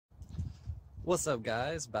What's up,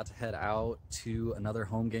 guys? About to head out to another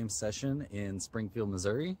home game session in Springfield,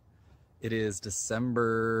 Missouri. It is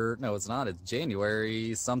December, no, it's not, it's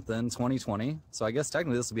January something 2020. So I guess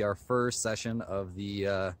technically this will be our first session of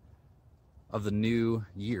the new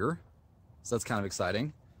year. So that's kind of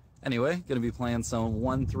exciting. Anyway, going to be playing some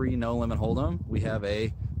 1-3 no limit hold'em. We have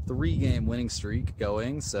a 3-game winning streak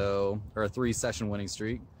going, or a 3-session winning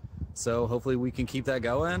streak. So hopefully we can keep that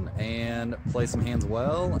going and play some hands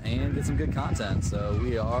well and get some good content. So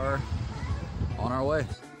we are on our way.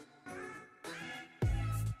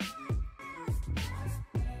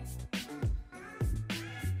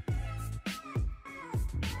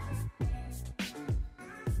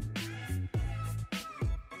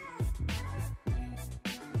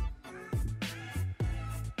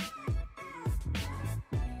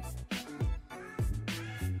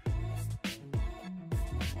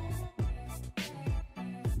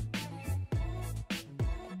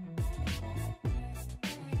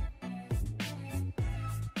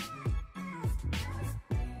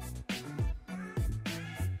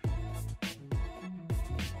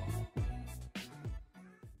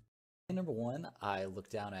 Number one, I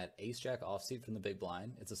look down at Ace Jack offsuit from the big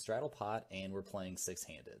blind. It's a straddle pot and we're playing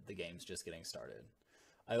 6-handed. The game's just getting started.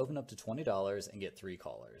 I open up to $20 and get 3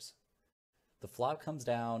 callers. The flop comes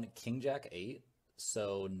down King Jack 8,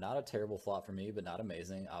 so not a terrible flop for me, but not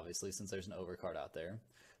amazing, obviously, since there's an overcard out there.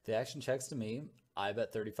 The action checks to me. I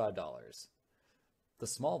bet $35. The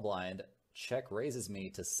small blind check raises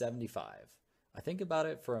me to 75. I think about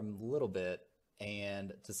it for a little bit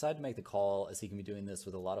and decide to make the call, as he can be doing this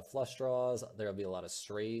with a lot of flush draws. There'll be a lot of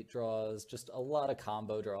straight draws, just a lot of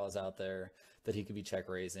combo draws out there that he could be check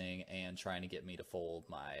raising and trying to get me to fold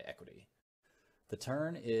my equity. The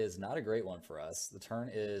turn is not a great one for us. The turn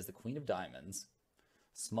is the Queen of Diamonds.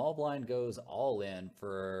 Small blind goes all in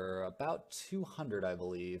for about 200, I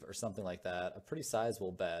believe, or something like that. A pretty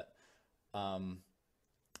sizable bet. I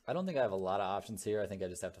don't think I have a lot of options here. I think I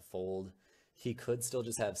just have to fold. He could still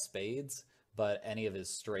just have spades, but any of his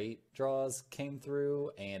straight draws came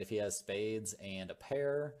through, and if he has spades and a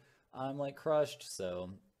pair, I'm like crushed.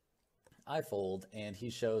 So I fold, and he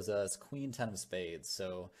shows us Queen 10 of spades.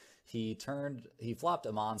 So he flopped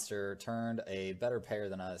a monster, turned a better pair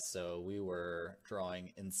than us, so we were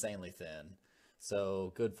drawing insanely thin.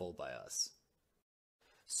 So good fold by us.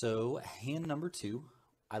 So hand number 2,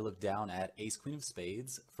 I look down at Ace Queen of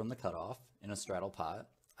Spades from the cutoff in a straddle pot.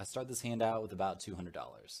 I start this hand out with about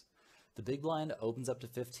 $200. The big blind opens up to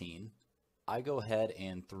 15. I go ahead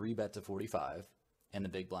and 3-bet to 45, and the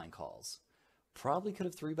big blind calls. Probably could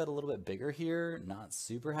have 3-bet a little bit bigger here. Not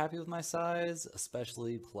super happy with my size,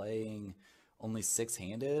 especially playing only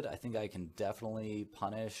 6-handed. I think I can definitely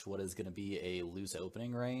punish what is going to be a loose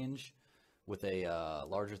opening range with a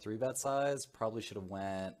larger 3-bet size. Probably should have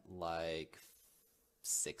went like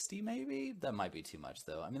 60 maybe? That might be too much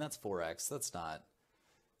though. I mean, that's 4x. That's not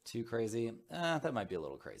too crazy. That might be a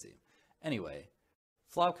little crazy. Anyway,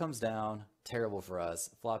 flop comes down, terrible for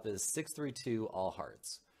us. Flop is 6-3-2 all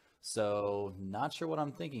hearts. So not sure what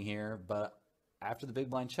I'm thinking here, but after the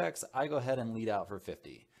big blind checks, I go ahead and lead out for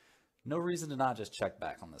 50. No reason to not just check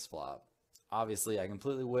back on this flop. Obviously, I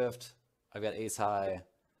completely whiffed. I've got ace high.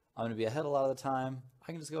 I'm going to be ahead a lot of the time.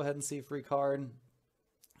 I can just go ahead and see a free card.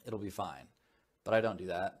 It'll be fine. But I don't do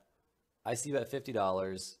that. I see bet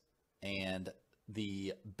 $50, and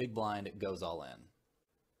the big blind goes all in.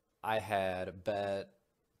 I had bet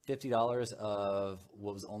 $50 of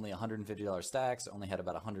what was only $150 stacks, only had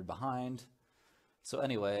about 100 behind. So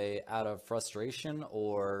anyway, out of frustration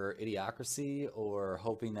or idiocracy or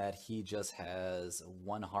hoping that he just has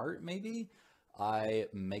one heart maybe, I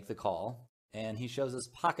make the call, and he shows us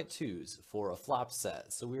pocket 2s for a flop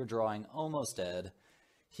set. So we're drawing almost dead.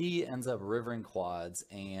 He ends up rivering quads,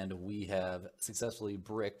 and we have successfully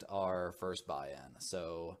bricked our first buy-in.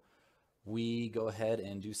 So we go ahead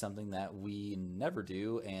and do something that we never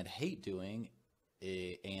do and hate doing,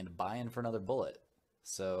 and buy in for another bullet.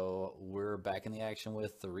 So we're back in the action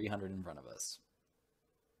with 300 in front of us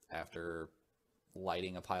after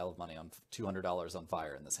lighting a pile of money on $200 on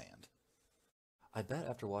fire in this hand. I bet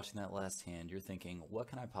after watching that last hand, you're thinking, what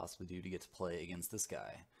can I possibly do to get to play against this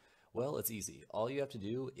guy? Well, it's easy. All you have to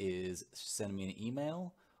do is send me an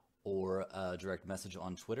email or a direct message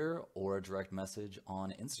on Twitter or a direct message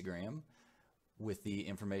on Instagram with the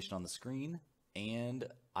information on the screen, and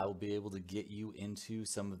I will be able to get you into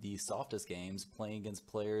some of the softest games playing against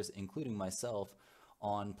players, including myself,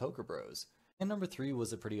 on Poker Bros. And number 3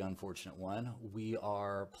 was a pretty unfortunate one. We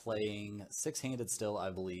are playing 6-handed still, I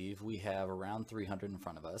believe. We have around 300 in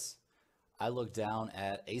front of us. I look down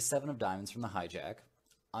at a 7 of diamonds from the hijack,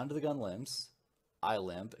 under the gun limps, I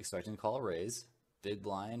limp, expecting to call a raise. Big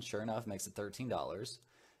blind, sure enough, makes it $13,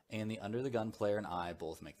 and the under the gun player and I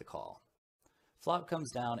both make the call. Flop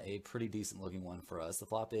comes down a pretty decent looking one for us. The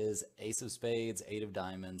flop is ace of spades, 8 of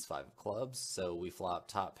diamonds, 5 of clubs, so we flop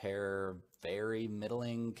top pair, very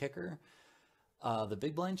middling kicker. The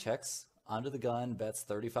big blind checks, under the gun bets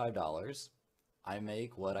 $35. I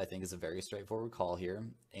make what I think is a very straightforward call here,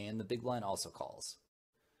 and the big blind also calls.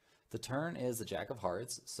 The turn is the Jack of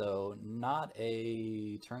Hearts, so not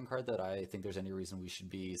a turn card that I think there's any reason we should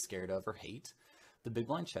be scared of or hate. The big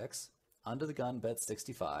blind checks, under the gun bets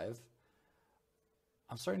 65.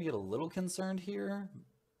 I'm starting to get a little concerned here,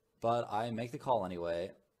 but I make the call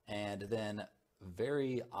anyway, and then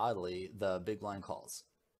very oddly, the big blind calls.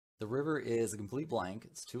 The river is a complete blank,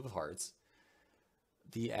 it's 2 of hearts.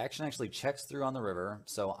 The action actually checks through on the river,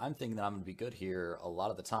 so I'm thinking that I'm going to be good here a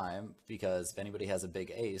lot of the time, because if anybody has a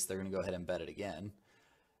big ace, they're going to go ahead and bet it again.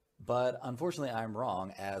 But unfortunately, I'm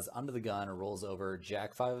wrong, as under the gun rolls over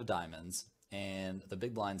Jack 5 of diamonds, and the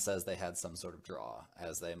big blind says they had some sort of draw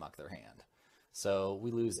as they muck their hand. So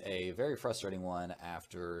we lose a very frustrating one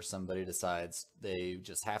after somebody decides they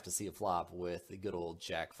just have to see a flop with the good old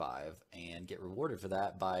Jack 5 and get rewarded for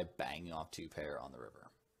that by banging off 2 pair on the river.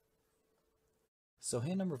 So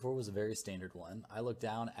hand number 4 was a very standard one. I look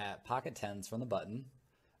down at pocket 10s from the button.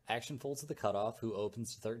 Action folds to the cutoff, who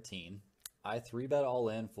opens to 13. I 3-bet all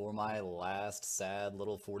in for my last sad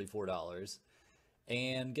little $44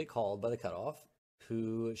 and get called by the cutoff,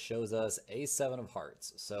 who shows us a 7 of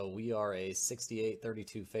hearts. So we are a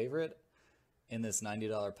 68-32 favorite in this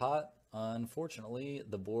 $90 pot. Unfortunately,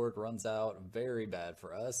 the board runs out very bad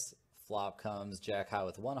for us. Flop comes Jack high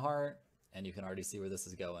with 1 heart, and you can already see where this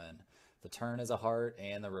is going. The turn is a heart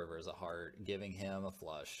and the river is a heart, giving him a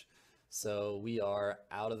flush. So we are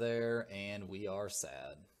out of there and we are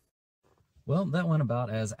sad. Well, that went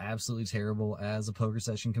about as absolutely terrible as a poker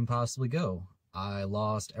session can possibly go. I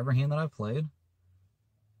lost every hand that I've played.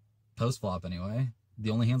 Post-flop anyway.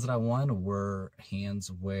 The only hands that I won were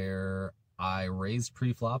hands where I raised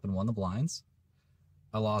pre-flop and won the blinds.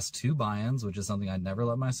 I lost 2 buy-ins, which is something I'd never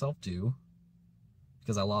let myself do,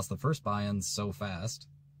 because I lost the first buy-in so fast.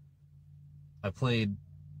 I played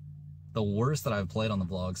the worst that I've played on the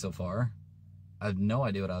vlog so far. I had no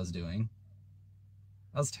idea what I was doing.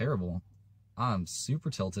 That was terrible. I'm super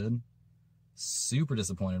tilted, super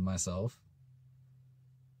disappointed in myself.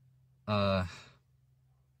 Damn.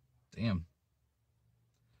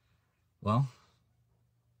 Well,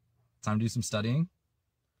 time to do some studying.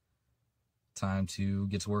 Time to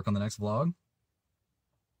get to work on the next vlog.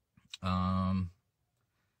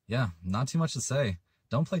 Yeah, not too much to say.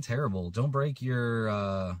 Don't play terrible. Don't break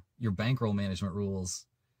your bankroll management rules,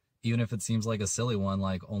 even if it seems like a silly one,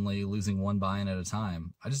 like only losing 1 buy-in at a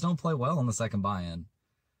time. I just don't play well on the second buy-in.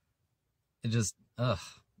 It just,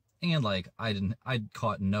 and like I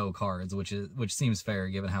caught no cards, which seems fair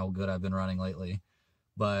given how good I've been running lately.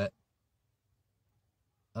 But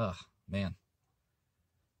man.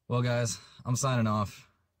 Well, guys, I'm signing off.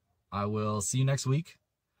 I will see you next week.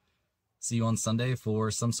 See you on Sunday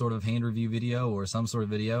for some sort of hand review video or some sort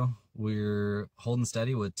of video. We're holding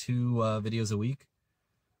steady with 2 videos a week.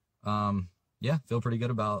 Yeah, feel pretty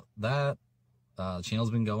good about that. The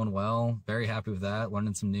channel's been going well. Very happy with that.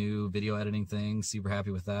 Learning some new video editing things. Super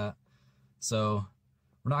happy with that. So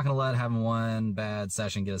we're not going to let having one bad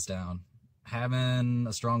session get us down. Having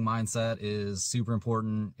a strong mindset is super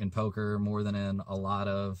important in poker, more than in a lot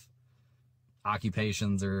of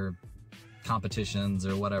occupations or competitions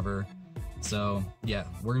or whatever. So yeah,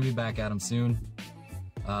 we're gonna be back at them soon.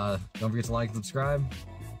 Don't forget to like and subscribe,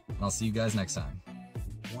 and I'll see you guys next time.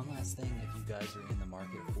 One last thing, if you guys are in the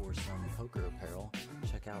market for some poker apparel,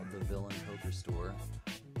 check out the Villain Poker Store.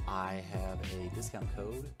 I have a discount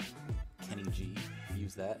code, KennyG.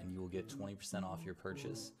 Use that and you will get 20% off your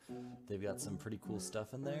purchase. They've got some pretty cool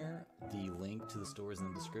stuff in there. The link to the store is in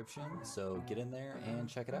the description, so get in there and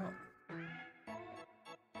check it out.